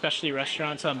one of the specialty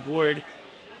restaurants on board.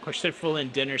 Of course, they're full in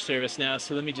dinner service now,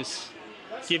 so let me just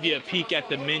give you a peek at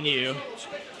the menu.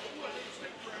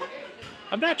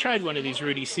 I've not tried one of these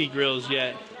Rudy Sea Grills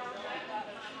yet.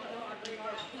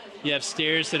 You have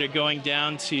stairs that are going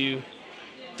down to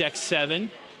deck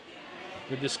 7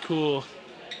 with this cool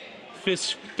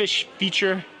fish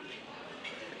feature.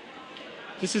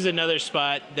 This is another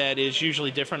spot that is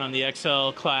usually different on the XL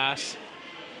class.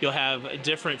 You'll have a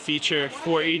different feature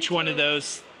for each one of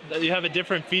those. You have a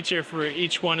different feature for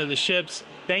each one of the ships.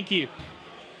 Thank you.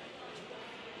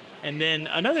 And then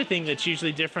another thing that's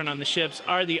usually different on the ships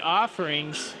are the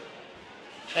offerings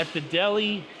at the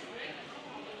deli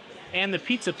and the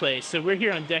pizza place. So we're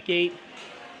here on deck 8.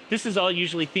 This is all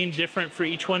usually themed different for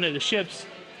each one of the ships.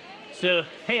 So,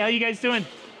 hey, how you guys doing?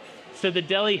 So the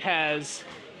deli has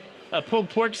a pulled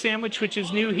pork sandwich, which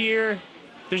is new here.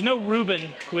 There's no Reuben,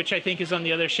 which I think is on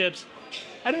the other ships.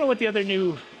 I don't know what the other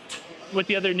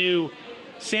new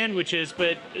sandwich is,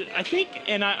 but I think,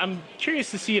 and I'm curious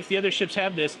to see if the other ships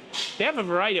have this. They have a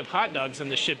variety of hot dogs on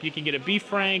the ship. You can get a beef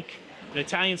frank, an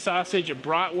Italian sausage, a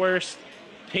bratwurst,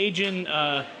 Cajun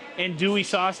andouille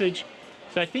sausage.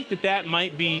 So I think that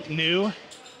might be new.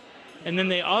 And then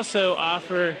they also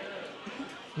offer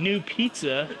new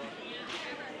pizza.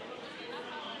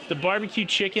 The barbecue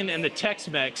chicken and the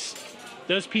Tex-Mex,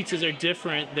 those pizzas are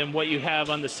different than what you have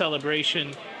on the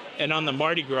Celebration and on the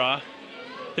Mardi Gras.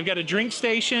 They've got a drink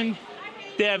station.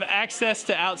 They have access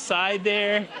to outside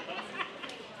there.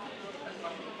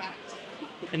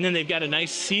 And then they've got a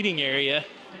nice seating area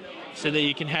so that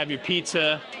you can have your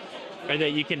pizza or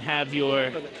that you can have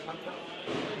your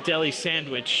deli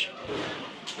sandwich.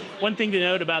 One thing to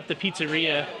note about the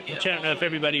pizzeria, which I don't know if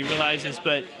everybody realizes,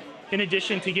 but in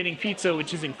addition to getting pizza,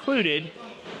 which is included,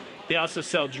 they also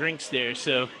sell drinks there.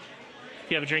 So if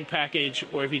you have a drink package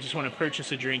or if you just want to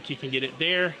purchase a drink, you can get it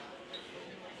there.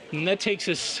 And that takes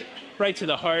us right to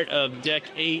the heart of deck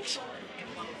 8.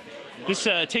 This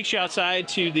takes you outside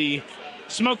to the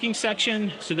smoking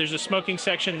section. So there's a smoking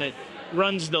section that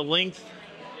runs the length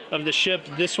of the ship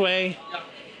this way.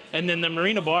 And then the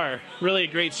Marina Bar, really a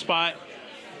great spot.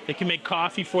 They can make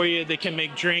coffee for you. They can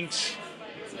make drinks.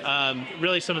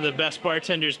 Really some of the best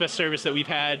bartenders, best service that we've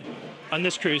had on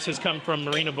this cruise has come from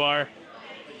Marina Bar. And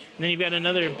then you've got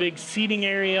another big seating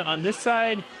area on this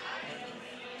side.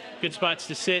 Good spots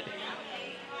to sit.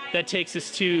 That takes us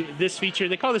to this feature.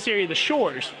 They call this area the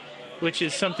Shores, which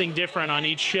is something different on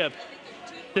each ship.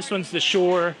 This one's the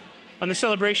Shore. On the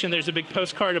Celebration, there's a big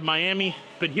postcard of Miami,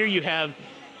 but here you have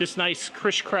this nice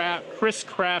Chris Craft,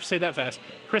 say that fast,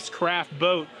 Chris Craft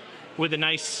boat with a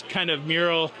nice kind of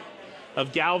mural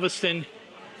of Galveston.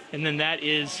 And then that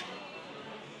is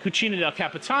Cucina del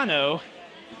Capitano,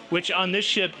 which on this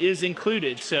ship is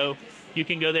included. So you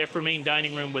can go there for main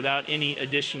dining room without any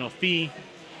additional fee.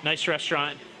 Nice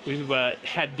restaurant. We've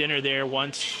had dinner there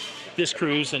once this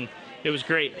cruise, and it was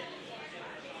great.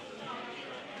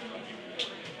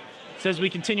 So as we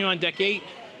continue on deck 8,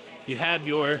 you have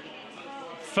your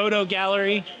photo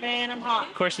gallery. Man, I'm hot.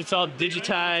 Of course, it's all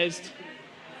digitized.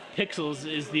 Pixels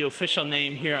is the official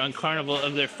name here on Carnival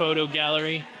of their photo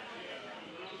gallery.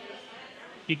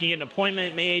 You can get an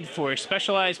appointment made for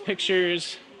specialized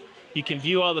pictures. You can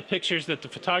view all the pictures that the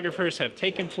photographers have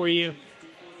taken for you.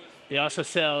 They also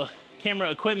sell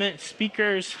camera equipment,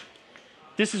 speakers.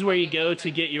 This is where you go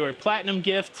to get your platinum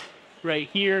gift right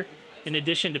here, in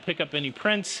addition to pick up any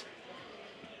prints.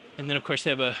 And then, of course, they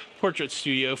have a portrait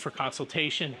studio for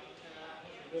consultation.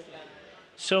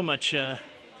 So much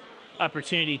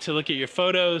opportunity to look at your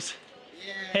photos.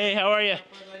 Hey, how are you?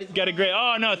 Got a great,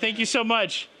 oh no, thank you so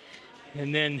much.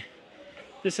 And then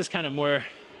this is kind of more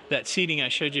that seating I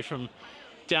showed you from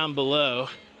down below.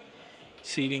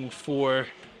 Seating for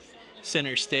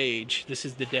center stage. This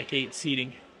is the deck 8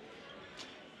 seating.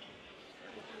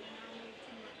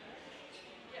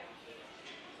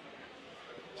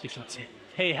 So you can see.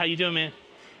 Hey, how you doing, man?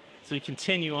 So we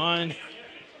continue on.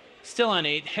 Still on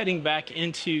 8, heading back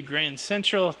into Grand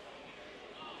Central.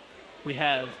 We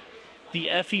have the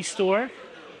Effie store,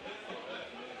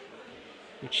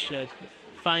 which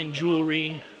fine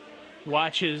jewelry,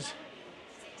 watches.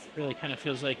 Really kind of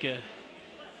feels like a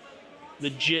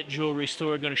legit jewelry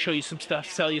store. Going to show you some stuff,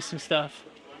 sell you some stuff.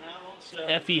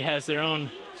 Effie has their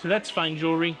own, so that's fine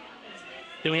jewelry.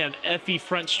 Then we have Effie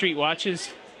Front Street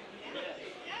watches.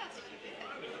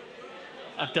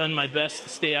 I've done my best to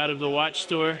stay out of the watch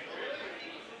store.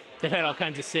 They've had all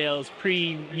kinds of sales.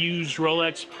 Pre-used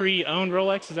Rolex, pre-owned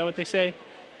Rolex, is that what they say?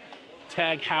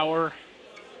 Tag Heuer,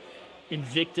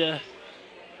 Invicta.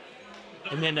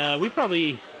 And then we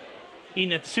probably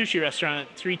eaten at the sushi restaurant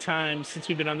 3 times since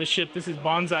we've been on this ship. This is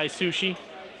Bonsai Sushi,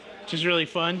 which is really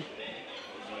fun.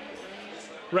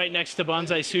 Right next to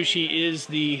Bonsai Sushi is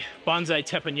the Bonsai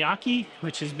Teppanyaki,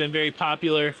 which has been very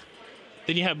popular.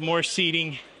 Then you have more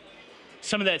seating.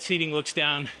 Some of that seating looks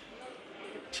down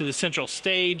to the central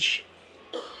stage.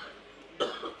 Hi,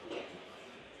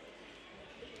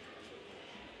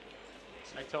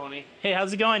 Tony. Hey,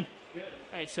 how's it going? Good.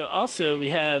 All right, so also we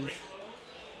have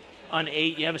on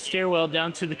 8, you have a stairwell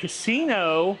down to the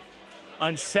casino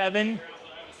on 7.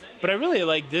 But I really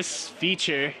like this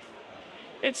feature.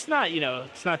 It's not, you know,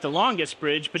 it's not the longest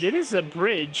bridge, but it is a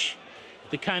bridge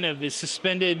that kind of is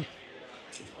suspended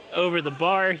over the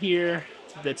bar here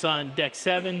that's on deck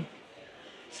 7.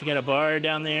 So you got a bar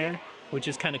down there, which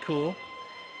is kind of cool.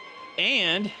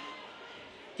 And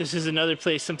this is another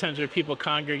place sometimes where people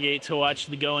congregate to watch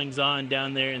the goings-on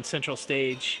down there in Central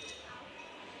Stage.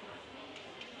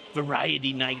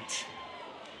 Variety night.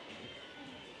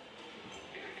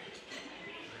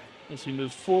 As we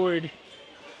move forward,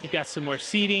 you've got some more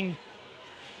seating.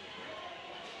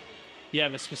 You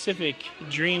have a specific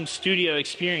dream studio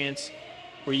experience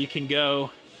where you can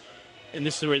go, and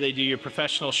this is where they do your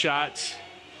professional shots.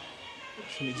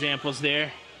 Some examples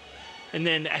there. And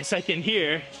then as I can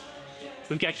hear,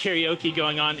 we've got karaoke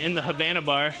going on in the Havana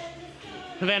Bar.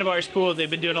 Havana Bar is cool. They've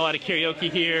been doing a lot of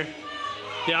karaoke here.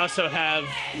 They also have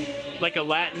like a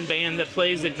Latin band that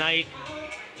plays at night.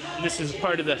 This is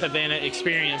part of the Havana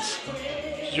experience,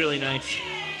 which is really nice.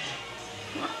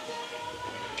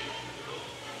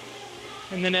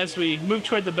 And then as we move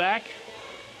toward the back,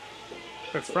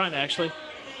 or front actually.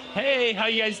 Hey, how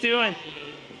you guys doing?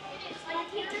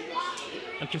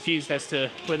 I'm confused as to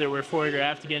whether we're forward or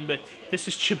aft again, but this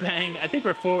is Chibang. I think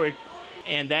we're forward,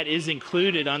 and that is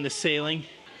included on the sailing.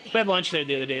 We had lunch there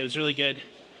the other day. It was really good.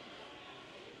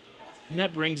 And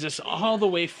that brings us all the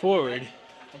way forward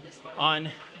on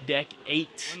deck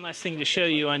 8. One last thing to show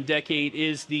you on deck 8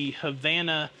 is the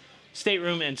Havana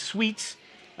Stateroom and Suites.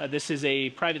 This is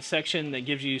a private section that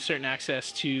gives you certain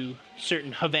access to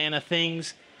certain Havana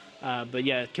things. But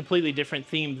yeah, completely different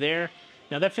theme there.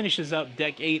 Now that finishes up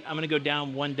deck 8. I'm going to go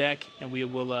down one deck and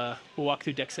we'll walk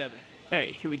through deck 7. All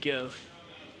right, here we go.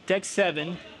 Deck 7.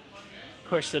 Of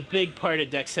course, the big part of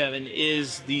deck 7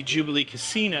 is the Jubilee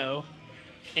Casino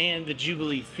and the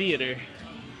Jubilee Theater.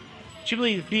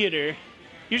 Jubilee Theater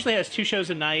usually has 2 shows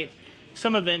a night,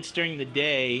 some events during the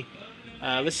day.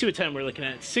 Let's see what time we're looking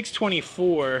at.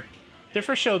 6:24. Their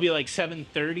first show will be like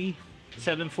 7:30,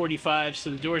 7:45, so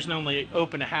the doors normally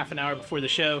open a half an hour before the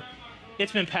show.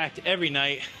 It's been packed every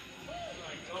night.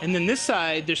 And then this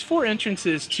side, there's 4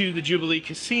 entrances to the Jubilee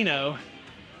Casino.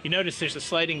 You notice there's a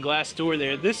sliding glass door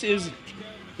there. This is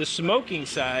the smoking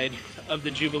side of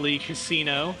the Jubilee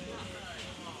Casino.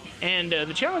 And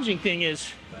the challenging thing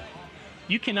is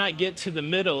you cannot get to the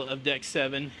middle of deck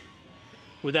 7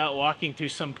 without walking through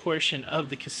some portion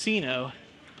of the casino.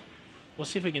 We'll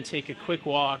see if we can take a quick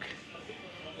walk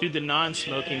through the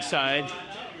non-smoking side.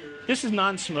 This is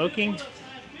non-smoking,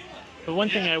 but one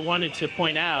thing I wanted to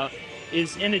point out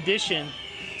is in addition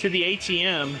to the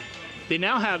ATM, they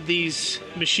now have these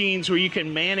machines where you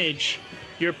can manage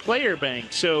your player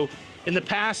bank. So in the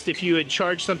past, if you had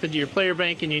charged something to your player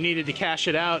bank and you needed to cash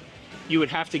it out, you would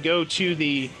have to go to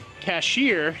the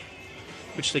cashier,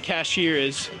 which the cashier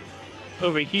is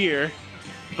over here.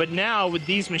 But now with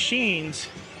these machines,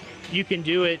 you can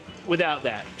do it without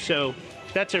that. So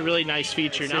that's a really nice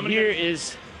feature. So now here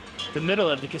is the middle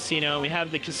of the casino. We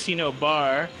have the casino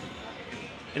bar,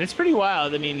 and it's pretty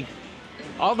wild. I mean,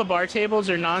 all the bar tables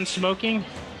are non-smoking,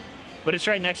 but it's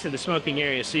right next to the smoking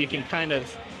area, so you can kind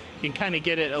of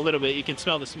get it a little bit. You can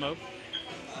smell the smoke.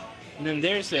 And then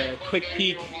there's a quick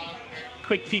peek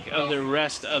of the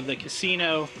rest of the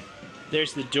casino.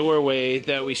 There's the doorway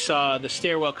that we saw, the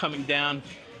stairwell coming down.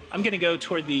 I'm gonna go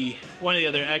toward one of the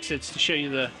other exits to show you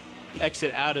the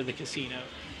exit out of the casino.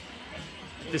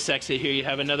 This exit here, you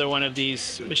have another one of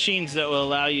these machines that will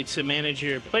allow you to manage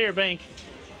your player bank.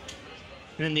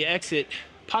 And then the exit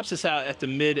pops us out at the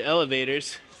mid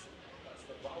elevators.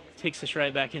 Takes us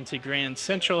right back into Grand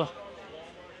Central.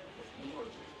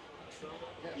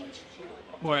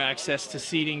 More access to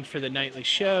seating for the nightly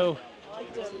show.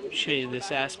 Show you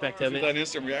this aspect of it. That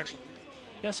instant reaction.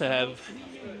 You also have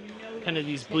kind of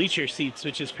these bleacher seats,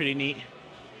 which is pretty neat.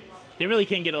 They really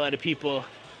can get a lot of people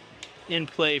in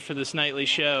play for this nightly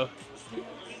show.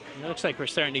 It looks like we're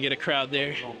starting to get a crowd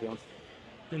there.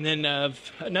 And then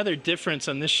another difference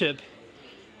on this ship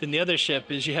than the other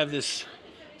ship is you have this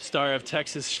Star of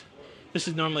Texas. This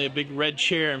is normally a big red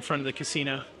chair in front of the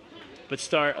casino, but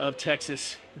Star of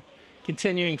Texas.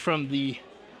 Continuing from the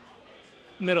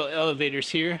middle elevators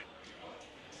here,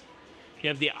 you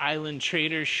have the Island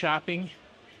Traders shopping.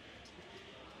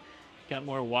 Got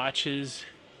more watches,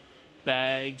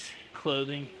 bags,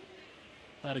 clothing,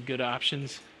 a lot of good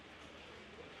options.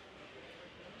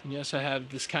 And you also have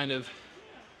this kind of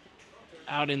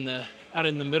out in the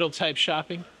middle type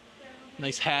shopping.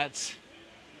 Nice hats.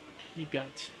 You've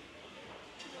got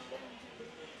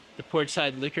the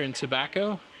portside liquor and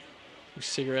tobacco,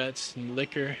 cigarettes and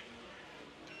liquor.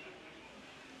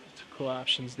 Some cool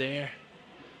options there.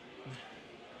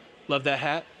 Love that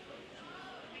hat.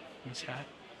 Nice hat.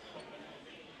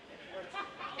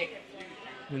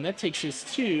 And that takes us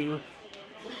to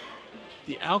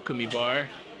the Alchemy bar.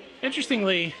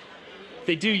 Interestingly,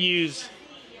 they do use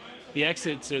the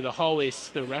exits or the hallways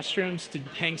to the restrooms to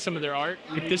hang some of their art.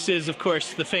 This is, of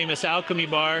course, the famous Alchemy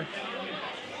bar.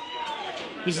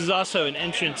 This is also an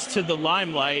entrance to the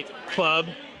Limelight Club.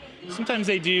 Sometimes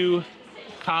they do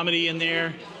comedy in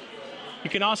there. You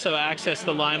can also access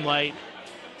the Limelight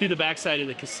through the backside of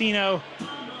the casino.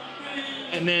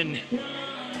 And then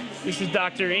this is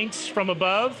Dr. Ink's from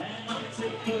above.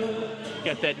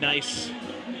 Got that nice,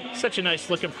 such a nice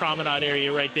looking promenade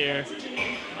area right there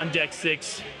on deck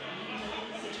 6.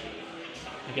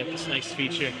 You got this nice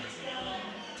feature.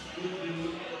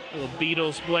 Little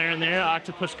Beatles blaring there,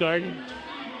 Octopus Garden.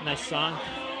 Nice song.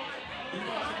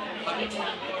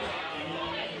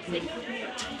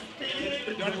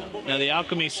 Now the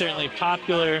Alchemy is certainly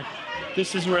popular.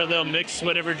 This is where they'll mix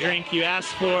whatever drink you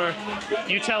ask for.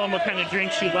 You tell them what kind of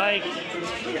drinks you like.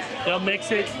 They'll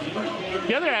mix it.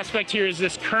 The other aspect here is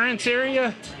this currents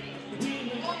area.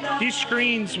 These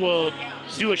screens will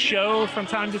do a show from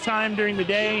time to time during the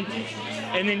day,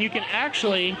 and then you can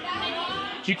actually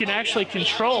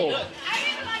control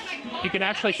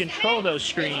those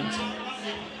screens.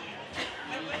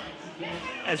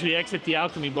 As we exit the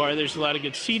Alchemy bar, there's a lot of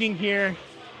good seating here.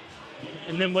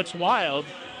 And then what's wild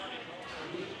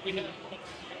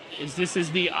is this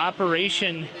is the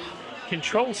operation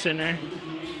control center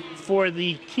for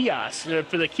the kiosk,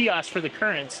 for the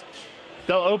currents.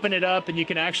 They'll open it up and you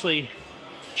can actually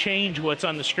change what's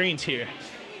on the screens here,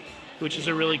 which is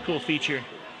a really cool feature.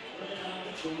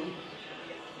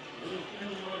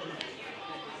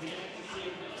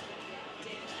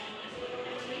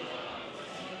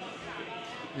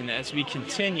 And as we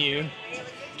continue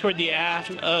toward the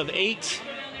aft of 8,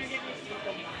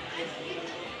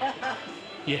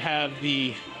 you have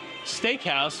the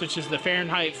Steakhouse, which is the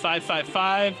Fahrenheit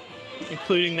 555,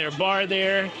 including their bar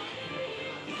there.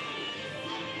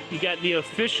 You got the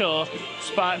official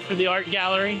spot for the art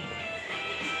gallery.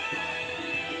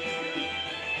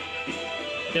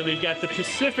 Then we've got the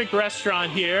Pacific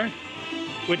restaurant here,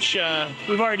 which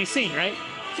we've already seen, right?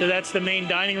 So that's the main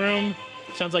dining room.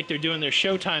 Sounds like they're doing their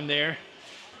showtime there.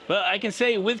 But I can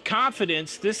say with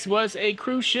confidence, this was a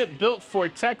cruise ship built for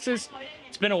Texas.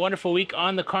 It's been a wonderful week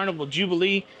on the Carnival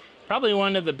Jubilee. Probably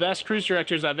one of the best cruise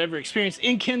directors I've ever experienced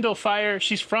in Kindle Fire.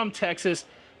 She's from Texas.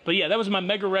 But yeah, that was my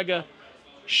Mega Rega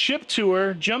ship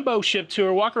tour, jumbo ship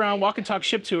tour, walk around, walk and talk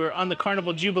ship tour on the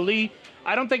Carnival Jubilee.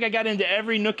 I don't think I got into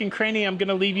every nook and cranny. I'm going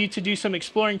to leave you to do some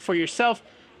exploring for yourself,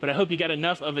 but I hope you got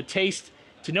enough of a taste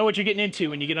to know what you're getting into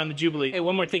when you get on the Jubilee. Hey,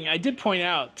 one more thing. I did point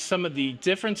out some of the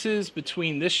differences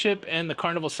between this ship and the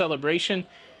Carnival Celebration.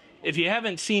 If you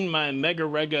haven't seen my Mega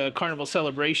Rega Carnival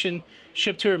Celebration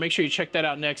ship tour, make sure you check that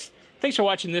out next. Thanks for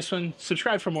watching this one.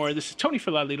 Subscribe for more. This is Tony for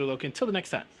La Lido Loca. Until the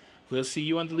next time, we'll see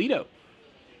you on the Lido.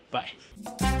 Bye.